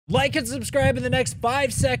Like and subscribe in the next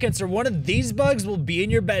 5 seconds or one of these bugs will be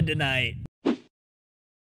in your bed tonight.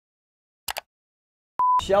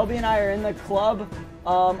 Shelby and I are in the club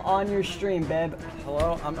on your stream, babe.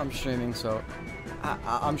 Hello, I'm streaming, so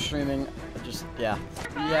I'm streaming. Just yeah,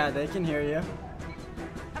 they can hear you.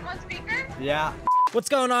 I'm on speaker? Yeah. What's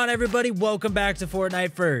going on, everybody? Welcome back to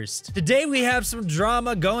Fortnite First. Today we have some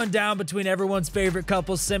drama going down between everyone's favorite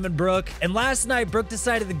couple, Sim and Brooke. And last night, Brooke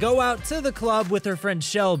decided to go out to the club with her friend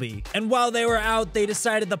Shelby. And while they were out, they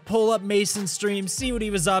decided to pull up Mason's stream, see what he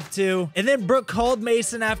was up to. And then Brooke called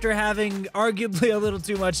Mason after having arguably a little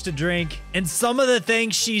too much to drink. And some of the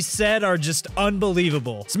things she said are just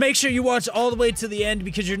unbelievable. So make sure you watch all the way to the end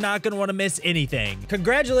because you're not going to want to miss anything.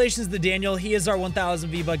 Congratulations to Daniel. He is our 1,000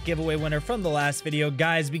 V-Buck giveaway winner from the last video.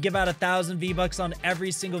 Guys, we give out 1,000 V-Bucks on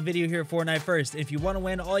every single video here at Fortnite First. If you want to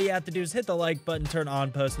win, all you have to do is hit the like button, turn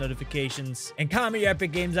on post notifications, and comment your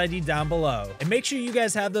Epic Games ID down below. And make sure you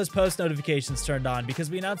guys have those post notifications turned on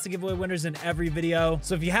because we announce the giveaway winners in every video.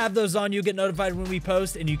 So if you have those on, you'll get notified when we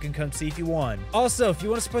post and you can come see if you won. Also, if you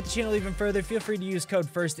want to support the channel even further, feel free to use code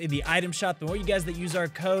FIRST in the item shop. The more you guys that use our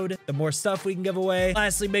code, the more stuff we can give away.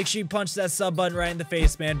 Lastly, make sure you punch that sub button right in the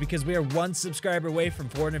face, man, because we are 1 subscriber away from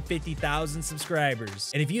 450,000 subscribers.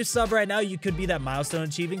 And if you sub right now, you could be that milestone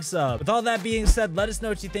achieving sub. With all that being said, let us know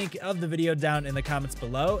what you think of the video down in the comments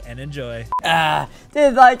below and enjoy.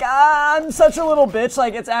 Dude, like, I'm such a little bitch.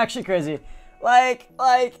 Like, it's actually crazy. I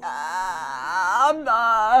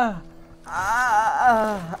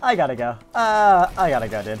gotta go. I gotta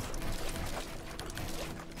go, dude.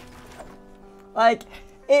 Like,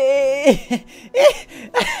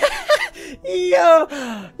 yo.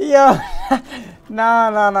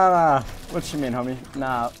 Nah. What you mean, homie?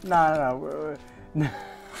 Nah.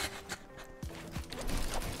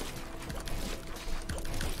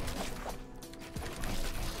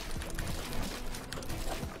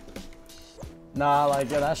 Nah, like,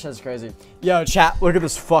 yeah, that shit's crazy. Yo, chat, look at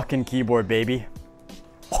this fucking keyboard, baby.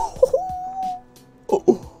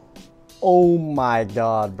 Oh my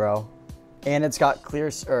god, bro. And it's got clear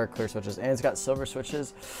switches, and it's got silver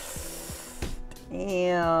switches.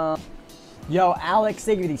 Damn. Yo, Alex,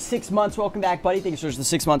 thank you for the 6 months. Welcome back, buddy. Thank you for the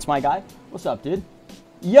 6 months, my guy. What's up, dude?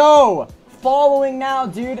 Yo, following now,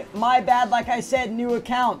 dude. My bad, like I said, new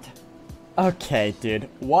account. Okay, dude.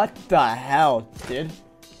 What the hell, dude?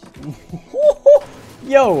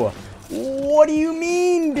 Yo, what do you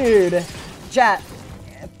mean, dude? Chat,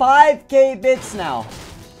 5K bits now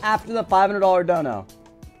after the $500 dono.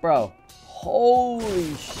 Bro,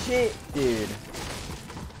 holy shit, dude.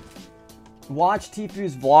 Watch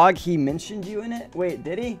Tifu's vlog. He mentioned you in it. Wait,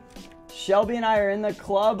 did he? Shelby and I are in the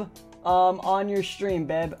club on your stream,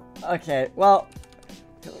 babe. Okay, well,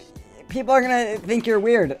 people are gonna think you're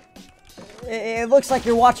weird. It looks like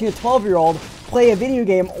you're watching a 12-year-old play a video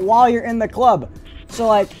game while you're in the club. So,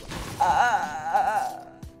 like, I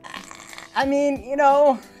mean, you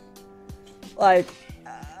know, like,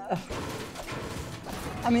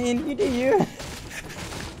 I mean, you do you.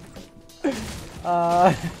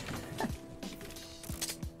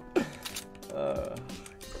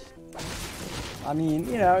 I mean,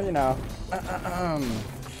 you know.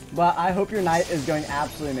 But I hope your night is going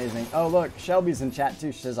absolutely amazing. Oh, look, Shelby's in chat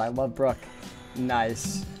too. She says, I love Brooke.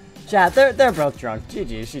 Nice. Chat, they're both drunk.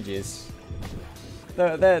 GG's.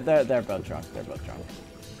 They're both drunk. They're both drunk.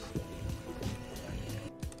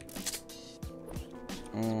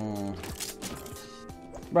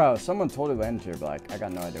 Bro, someone totally landed here, but like, I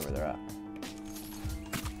got no idea where they're at.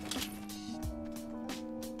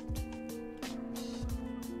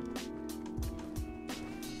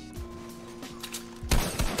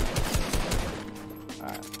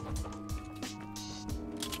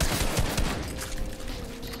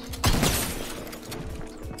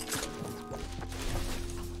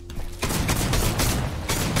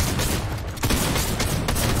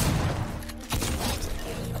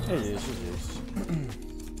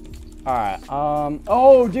 Alright,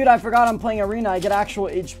 oh, dude, I forgot I'm playing Arena. I get actual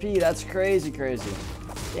HP. That's crazy.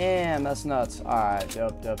 Damn, that's nuts. Alright,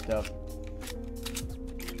 dope.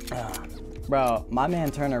 Bro, my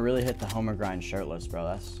man Turner really hit the homer grind shirtless, bro.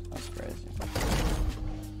 That's crazy.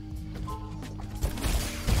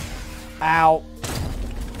 Ow.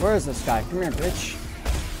 Where is this guy? Come here, bitch.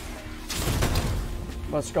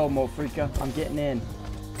 Let's go, Mo Freaka. I'm getting in.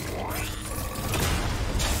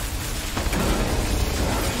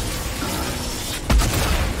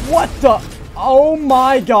 What the? Oh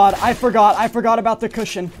my god, I forgot about the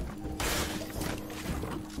cushion.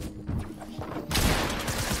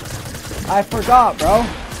 I forgot, bro.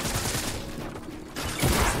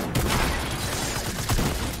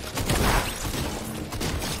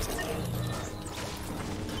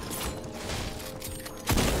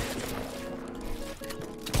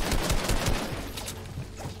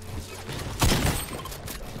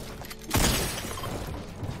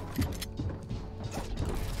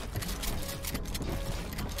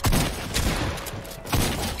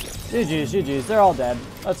 GG's, GG's. They're all dead.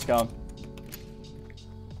 Let's go.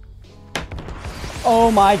 Oh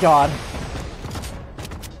my god.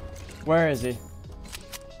 Where is he?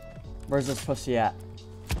 Where's this pussy at?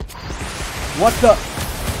 What the?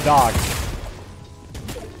 Dog.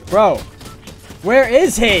 Bro. Where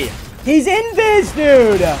is he? He's invis,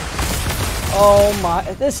 dude! Oh my.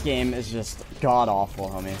 This game is just god-awful,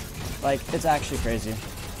 homie. Like, it's actually crazy.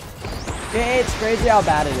 It's crazy how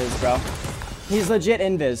bad it is, bro. He's legit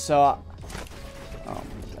invis, so... Oh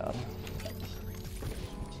my god.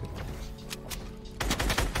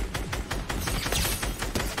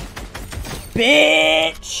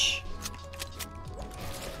 Bitch!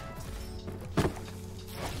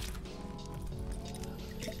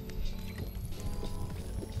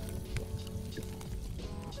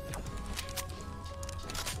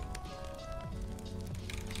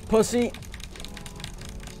 Pussy.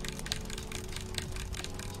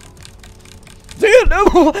 Dude,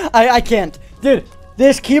 no! I can't. Dude,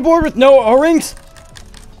 this keyboard with no O-rings?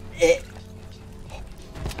 It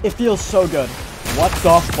feels so good. What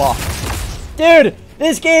the fuck? Dude,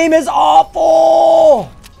 this game is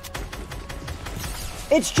awful!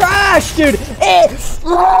 It's trash, dude!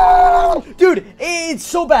 Dude, it's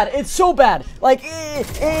so bad. It's so bad. Like,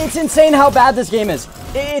 it's insane how bad this game is.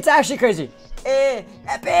 It's actually crazy.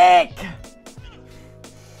 Epic!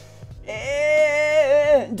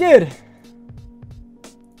 Dude.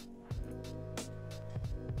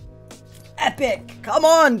 Epic! Come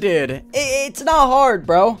on, dude. It's not hard,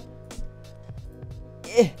 bro.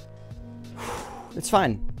 It's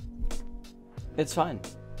fine. It's fine.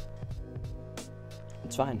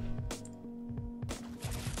 It's fine.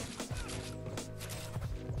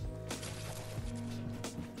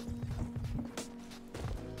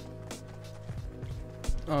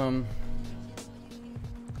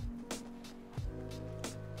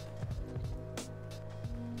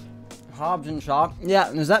 Hobbs and Shaw.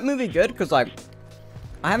 Yeah, is that movie good? Because, like,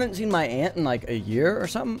 I haven't seen my aunt in, like, a year or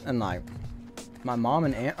something. And, like, my mom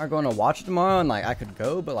and aunt are going to watch it tomorrow. And, like, I could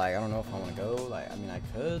go, but, like, I don't know if I want to go. Like, I mean, I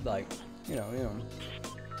could. Like, you know.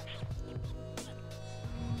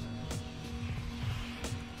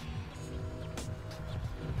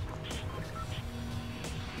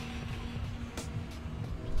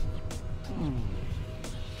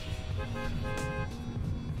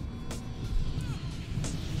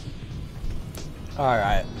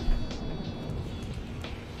 Alright.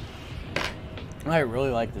 I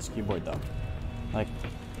really like this keyboard though. Like,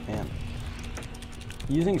 man.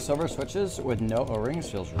 Using silver switches with no O-rings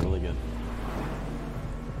feels really good.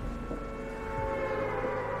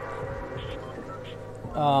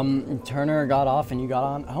 Turner got off and you got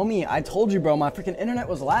on. Homie, I told you, bro, my freaking internet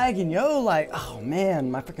was lagging, yo. Like, oh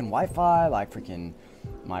man, my freaking Wi-Fi, like freaking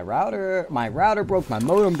my router broke, my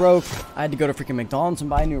modem broke. I had to go to freaking McDonald's and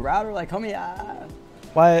buy a new router. Like, homie,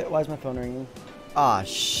 why is my phone ringing? Ah,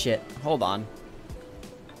 shit. Hold on.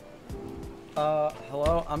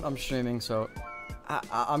 Hello? I'm streaming, so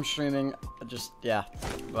I'm streaming. Just, yeah.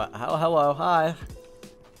 But, hello, hi.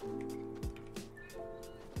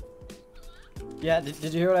 Yeah, did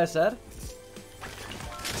you hear what I said?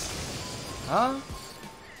 Huh?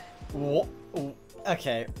 What?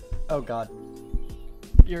 Okay. Oh god.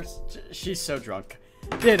 She's so drunk.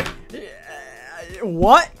 Dude.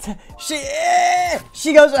 What?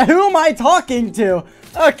 She goes, who am I talking to?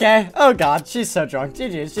 Okay. Oh god, she's so drunk.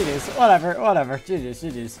 GG's. Whatever.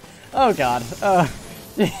 GG's. Oh god.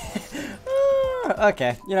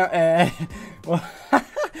 Okay. You know, well,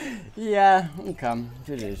 yeah, okay.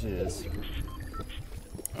 GG's.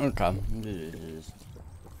 Okay. GG's.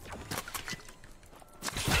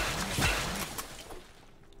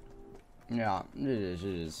 Yeah,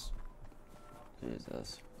 Jesus.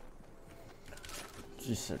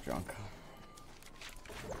 She's so drunk.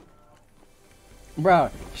 Bro,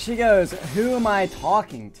 she goes, who am I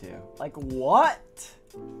talking to? Like, what?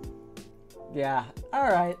 Yeah,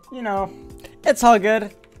 alright, you know, it's all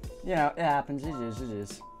good. You know, it happens.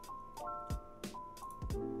 GG's.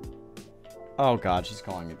 Oh god, she's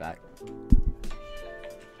calling me back.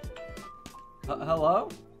 Hello?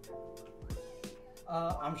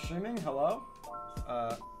 I'm streaming. Hello?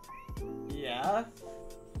 Yeah?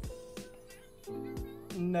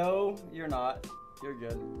 No, you're not. You're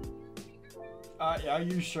good. Yeah, are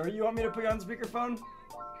you sure you want me to put you on speakerphone?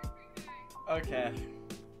 Okay.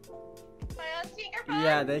 Am I on speakerphone?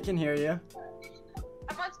 Yeah, they can hear you.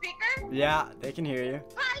 I'm on speaker? Yeah, they can hear you.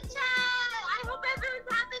 Hi, chat! I hope everyone's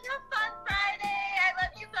having a fun Friday. I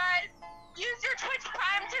love you guys. Use your Twitch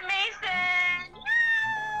Prime to Mason.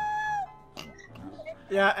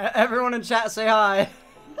 Yeah, everyone in chat say hi.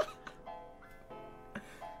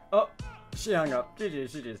 Oh, she hung up.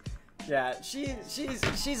 GG's. Yeah,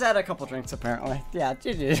 she's had a couple drinks apparently. Yeah,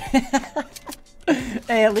 GG.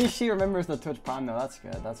 Hey, at least she remembers the Twitch Prime though. That's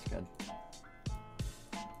good. That's good.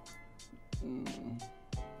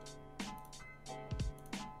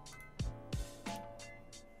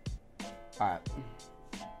 All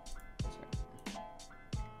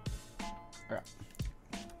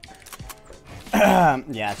right.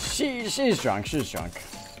 Yeah, she's drunk. She's drunk.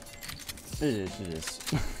 She is. Jesus.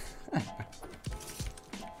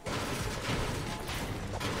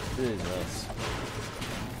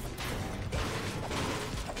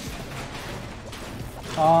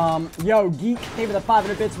 Yo, Geek, thank you for the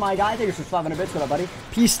 500 bits, my guy. Thank you for 500 bits. What up, buddy?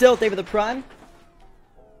 Peace still, thank you for the Prime.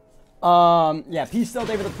 Yeah, Peace still,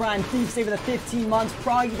 thank you for the Prime. Thieves, thank you for the 15 months.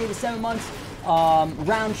 Proggy, thank you for the 7 months.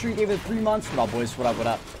 Roundtree, thank you for the 3 months. What up, boys? What up, what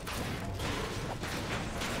up?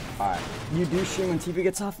 Alright, you do stream when TV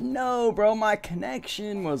gets off? No, bro, my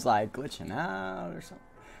connection was like glitching out or something.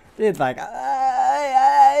 Dude, like,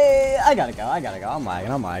 I gotta go, I'm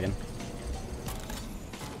lagging.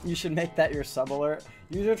 You should make that your sub alert.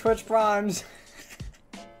 Use your Twitch Primes.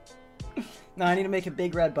 No, I need to make a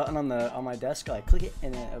big red button on my desk. Like, click it,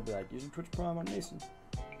 and then it'll be like, using Twitch Prime on Mason.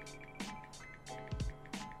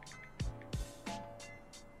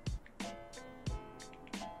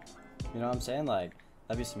 You know what I'm saying? Like,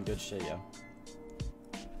 that'd be some good shit, yo.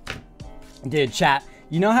 Dude, chat.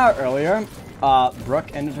 You know how earlier,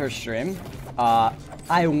 Brooke ended her stream? I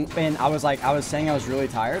was saying I was really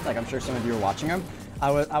tired. Like, I'm sure some of you were watching him. I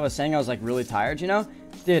was saying I was like really tired, you know?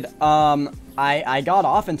 Dude, I got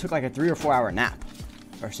off and took like a 3 or 4 hour nap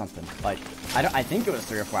or something. Like, I think it was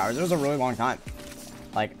 3 or 4 hours. It was a really long time.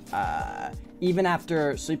 Like, even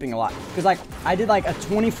after sleeping a lot. Because, like, I did, like, a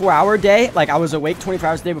 24-hour day. Like, I was awake 24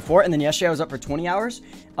 hours the day before, and then yesterday I was up for 20 hours.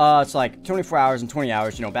 It's, like, 24 hours and 20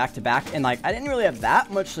 hours, you know, back-to-back. And, like, I didn't really have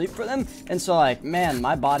that much sleep for them. And so, like, man,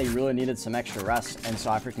 my body really needed some extra rest. And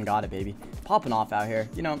so I freaking got it, baby. Popping off out here.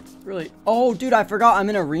 You know, really. Oh, dude, I forgot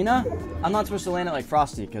I'm in arena. I'm not supposed to land it like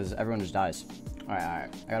Frosty because everyone just dies. All right, all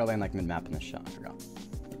right. I gotta land, like, mid-map in this shot. I forgot.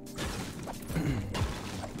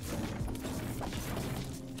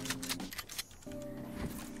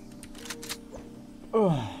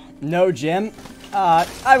 No gym.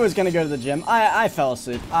 I was gonna go to the gym. I fell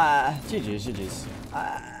asleep. GG's.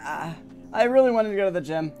 I really wanted to go to the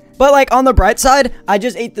gym. But, like, on the bright side, I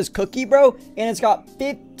just ate this cookie, bro, and it's got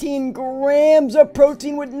 15 grams of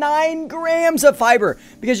protein with 9 grams of fiber.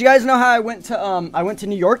 Because you guys know how I went to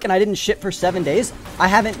New York and I didn't shit for 7 days? I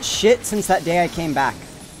haven't shit since that day I came back.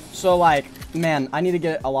 So, like, man, I need to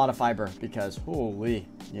get a lot of fiber because, holy,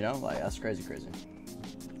 you know, like, that's crazy.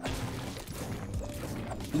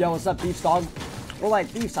 Yo, what's up, Beefs, dog? Well,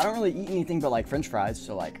 like, Beefs, I don't really eat anything but, like, french fries,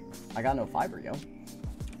 so, like, I got no fiber, yo.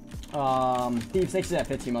 Beefs, thanks for that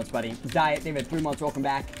 15 months, buddy. Diet, David, 3 months, welcome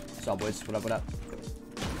back. What's up, boys? What up?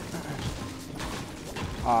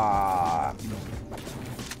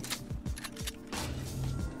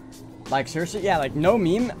 Like, seriously? Yeah, like, no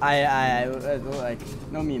meme. Like,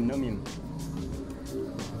 no meme.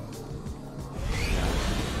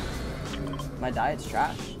 My diet's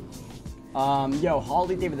trash. Yo,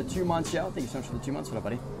 Holly, David, the 2 months, yo. Thank you so much for the 2 months. What up,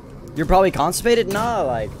 buddy? You're probably constipated? Nah,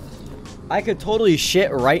 like, I could totally shit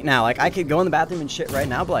right now. Like, I could go in the bathroom and shit right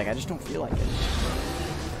now, but, like, I just don't feel like it.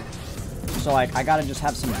 So, like, I gotta just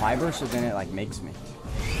have some fiber, so then it, like, makes me.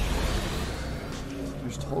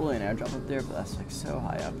 There's totally an airdrop up there, but that's, like, so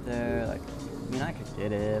high up there. Like, I mean, I could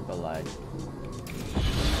get it, but, like,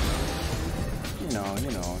 you know,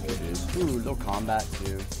 it is. Ooh, little combat,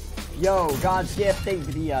 too. Yo, God's gift, thank you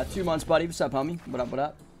for the 2 months, buddy. What's up, homie? What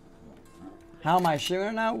up? How am I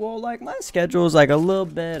sharing out? Well, like, my schedule's, like, a little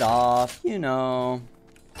bit off, you know.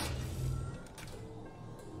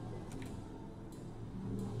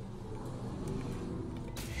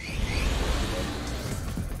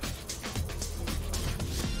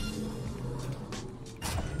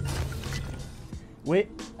 Wait.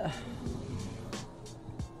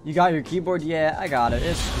 You got your keyboard? Yeah, I got it.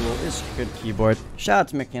 It's cool. It's a good keyboard. Shout out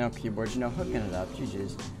to Mechanical Keyboards, you know, hooking it up.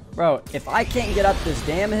 GG's. Bro, if I can't get up this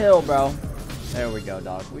damn hill, bro. There we go,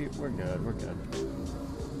 dog. We're good.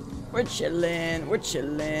 We're chilling.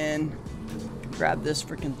 Grab this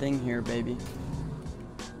freaking thing here, baby.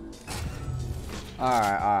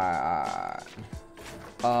 Alright.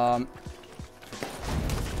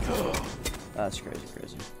 That's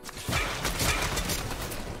crazy.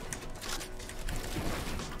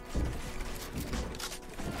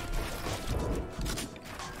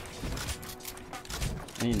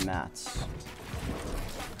 I need mats.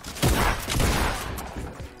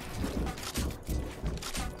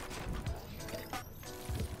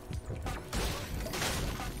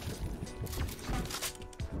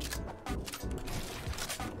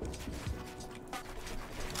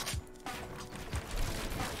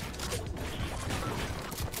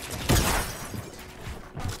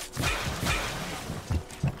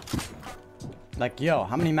 Like, yo,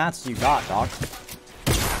 how many mats do you got, dog?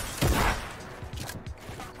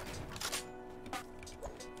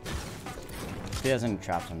 If he has any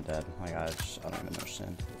traps, I'm dead. Like, I don't even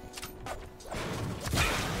understand.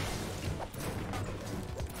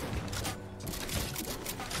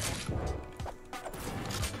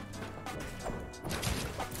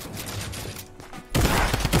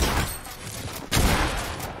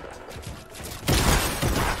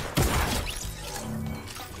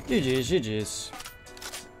 GG's, GG's.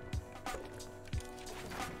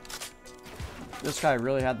 This guy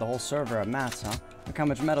really had the whole server at mats, huh? Look how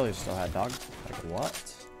much metal he still had, dog. Like,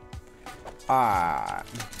 what? Ah.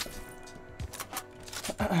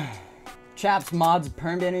 Chaps mods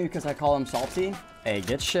perm banning because I call him salty. Hey,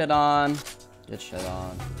 get shit on. Get shit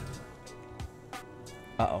on.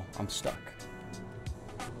 Uh-oh, I'm stuck.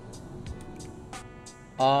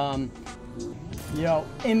 Yo,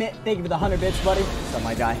 Emmett, thank you for the 100 bits, buddy. What's up,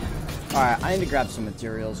 my guy? Alright, I need to grab some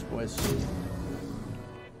materials, boys.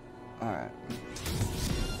 Alright.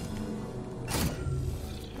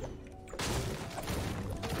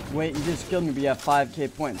 Wait, you just killed me, but you have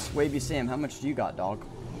 5k points. Wavy Sam, how much do you got, dog?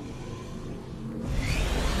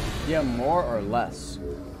 Do you have more or less?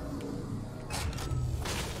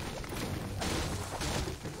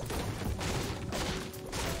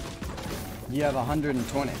 You have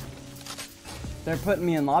 120. They're putting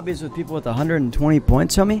me in lobbies with people with 120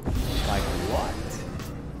 points, homie? Like, what?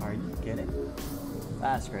 Are you kidding?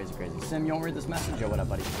 That's crazy, crazy. Sim, you don't read this message? Yo, what up,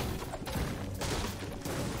 buddy?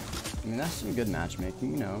 I mean, that's some good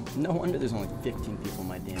matchmaking, you know. No wonder there's only 15 people in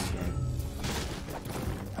my damn game.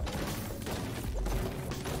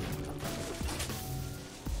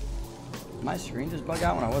 My screen just bugged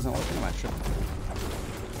out when I wasn't looking at my trip.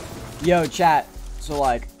 Yo, chat. So,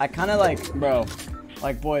 like, I kind of like, bro,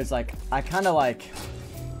 like, boys, like, I kind of like,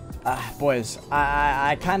 boys,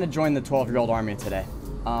 I kind of joined the 12-year-old army today.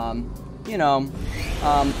 You know,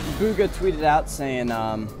 Booga tweeted out saying,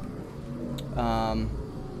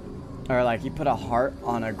 or like, he put a heart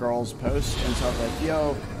on a girl's post, and so I was like,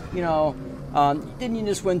 yo, you know, didn't you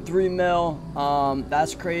just win 3 mil?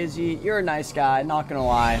 That's crazy. You're a nice guy, not gonna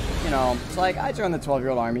lie. You know, it's like, I joined the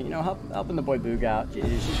 12-year-old army, you know, helping the boy Boog out.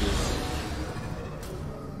 Jeez.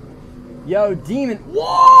 Yo, demon.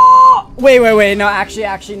 Whoa! Wait. No,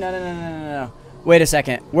 actually, no. Wait a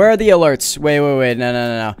second. Where are the alerts? Wait.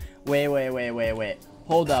 No. Wait.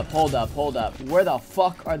 Hold up. Where the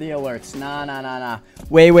fuck are the alerts? Nah.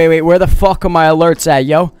 Wait. Where the fuck are my alerts at,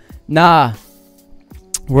 yo? Nah.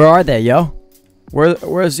 Where are they, yo?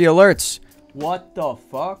 Where's the alerts? What the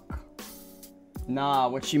fuck? Nah,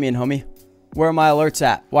 what you mean, homie? Where are my alerts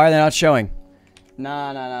at? Why are they not showing?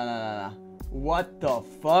 Nah. What the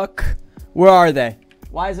fuck? Where are they?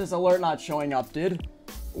 Why is this alert not showing up, dude?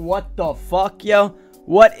 What the fuck, yo?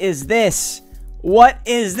 What is this? What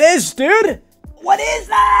is this, dude? What is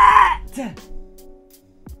that?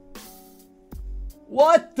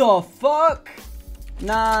 What the fuck?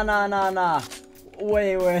 Nah.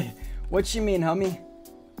 Wait. What you mean, homie?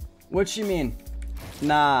 What you mean?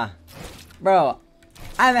 Nah. Bro,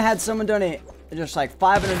 I haven't had someone donate just like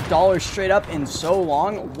 $500 straight up in so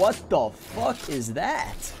long. What the fuck is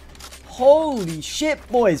that? Holy shit,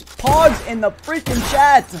 boys. Pogs in the freaking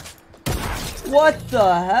chat. What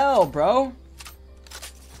the hell, bro?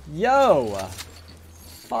 Yo.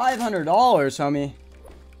 $500, homie.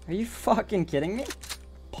 Are you fucking kidding me?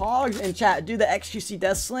 Pogs in chat. Do the XQC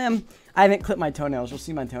Death Slam. I haven't clipped my toenails. You'll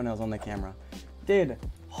see my toenails on the camera. Dude.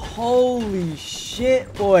 Holy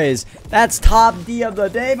shit, boys. That's top D of the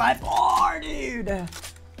day by far, dude.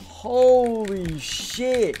 Holy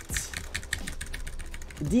shit.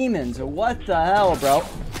 Demons, what the hell, bro?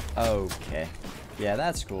 Okay. Yeah,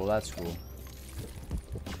 that's cool.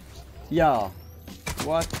 Yo.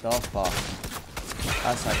 What the fuck?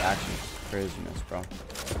 That's like actually craziness, bro.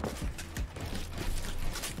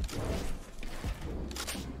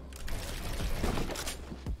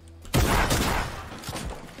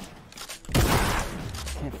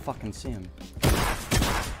 Can't fucking see him.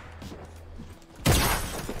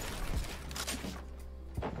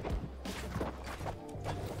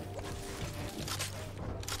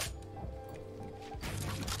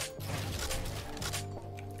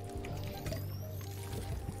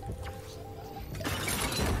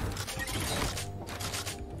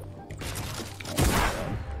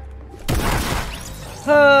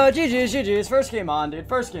 GG's. First game on, dude.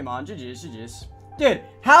 GG's. Dude,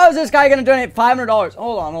 how is this guy gonna donate $500?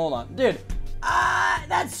 Hold on. Dude,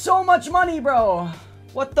 that's so much money, bro.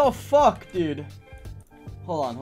 What the fuck, dude? Hold on.